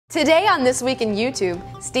Today on This Week in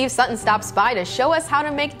YouTube, Steve Sutton stops by to show us how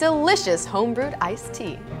to make delicious homebrewed iced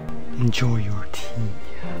tea. Enjoy your tea.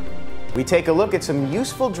 We take a look at some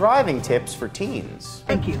useful driving tips for teens.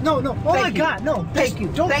 Thank you. No. Oh my God, no. Thank you.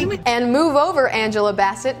 Don't give me. And move over, Angela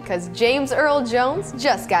Bassett, because James Earl Jones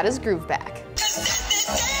just got his groove back.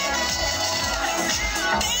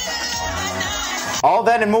 All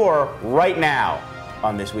that and more right now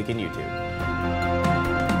on This Week in YouTube.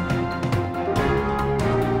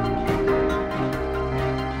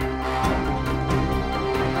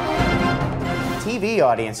 TV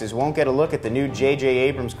audiences won't get a look at the new J.J.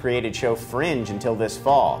 Abrams created show Fringe until this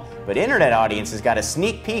fall, but internet audiences got a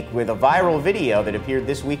sneak peek with a viral video that appeared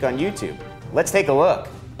this week on YouTube. Let's take a look.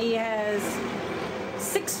 He has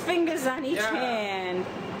 6 fingers on each hand.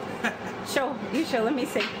 Show, let me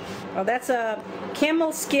see. Oh, that's a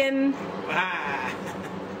camel skin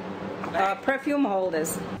perfume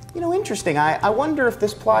holders. You know, interesting. I wonder if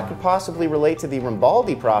this plot could possibly relate to the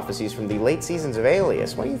Rambaldi prophecies from the late seasons of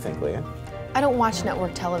Alias. What do you think, Leah? I don't watch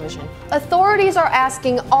network television. Authorities are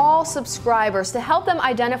asking all subscribers to help them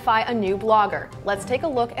identify a new blogger. Let's take a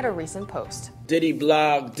look at a recent post. Diddy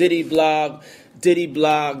blog, Diddy blog, Diddy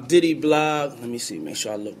blog, Diddy blog. Let me see, make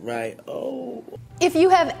sure I look right. Oh. If you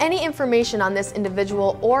have any information on this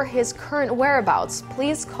individual or his current whereabouts,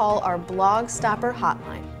 please call our Blog Stopper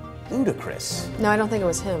hotline. Ludicrous. No, I don't think it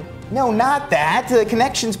was him. No, not that. The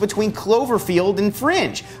connections between Cloverfield and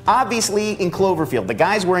Fringe. Obviously, in Cloverfield, the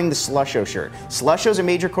guy's wearing the Slusho shirt. Slusho's a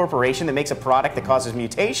major corporation that makes a product that causes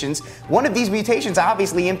mutations. One of these mutations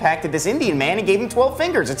obviously impacted this Indian man and gave him 12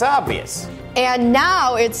 fingers. It's obvious. And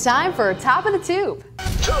now it's time for Top of the Tube.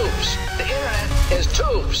 Tubes. The internet is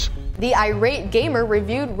tubes. The Irate Gamer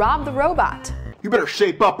reviewed Rob the Robot. You better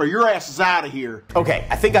shape up or your ass is out of here. Okay,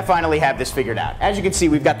 I think I finally have this figured out. As you can see,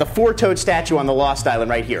 we've got the 4-toed statue on the Lost Island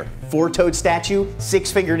right here. 4-toed statue,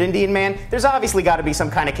 6-fingered Indian man. There's obviously got to be some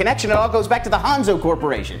kind of connection. It all goes back to the Hanzo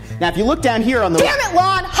Corporation. Now, if you look down here on the... Damn it,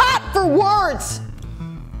 Lon! Hot for words!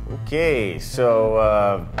 Okay,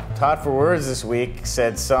 so, Hot for Words this week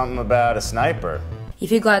said something about a sniper.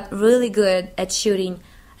 If you got really good at shooting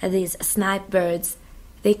at these snipe birds,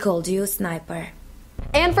 they called you a sniper.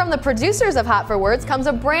 And from the producers of Hot for Words comes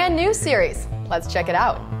a brand new series. Let's check it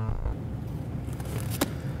out.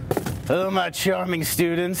 Hello, my charming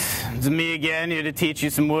students. It's me again, here to teach you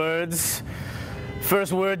some words.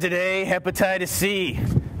 First word today, hepatitis C.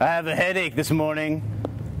 I have a headache this morning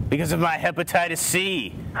because of my hepatitis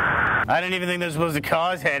C. I didn't even think they're supposed to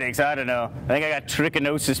cause headaches. I don't know. I think I got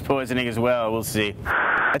trichinosis poisoning as well. We'll see.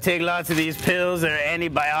 I take lots of these pills. They're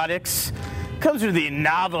antibiotics. Comes from the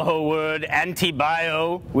Navajo word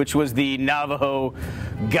antibio, which was the Navajo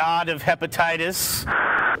god of hepatitis.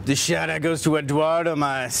 This shout out goes to Eduardo,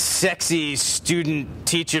 my sexy student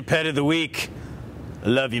teacher pet of the week. I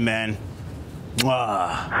love you, man.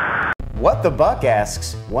 Mwah. What the Buck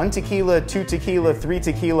asks, 1 tequila, 2 tequila, 3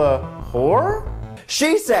 tequila, whore?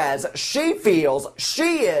 She says she feels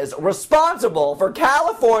she is responsible for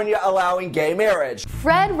California allowing gay marriage.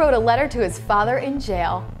 Fred wrote a letter to his father in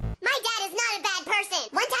jail. My dad is not a bad person.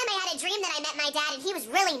 One time I had a dream that I met my dad and he was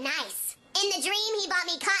really nice. In the dream, he bought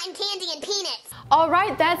me cotton candy and peanuts. All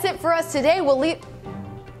right, that's it for us today. We'll leave...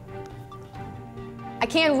 I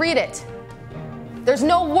can't read it. There's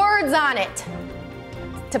no words on it.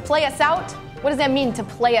 To play us out? What does that mean, to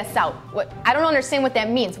play us out? What? I don't understand what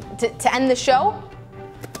that means. To end the show?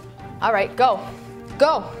 All right, go.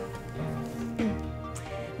 Go.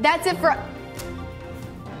 That's it for...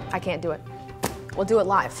 I can't do it. We'll do it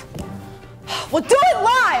live. We'll do it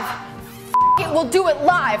live! F it, we'll do it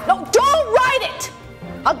live. No, don't write it!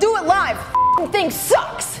 I'll do it live. Thing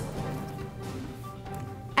sucks.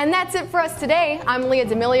 And that's it for us today. I'm Leah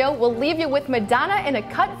D'Amelio. We'll leave you with Madonna in a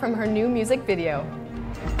cut from her new music video.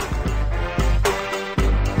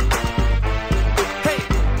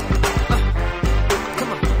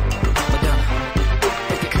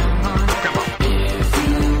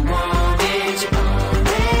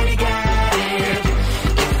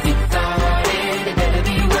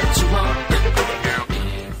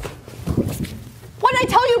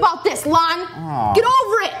 Lon, get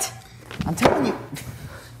over it! I'm telling you...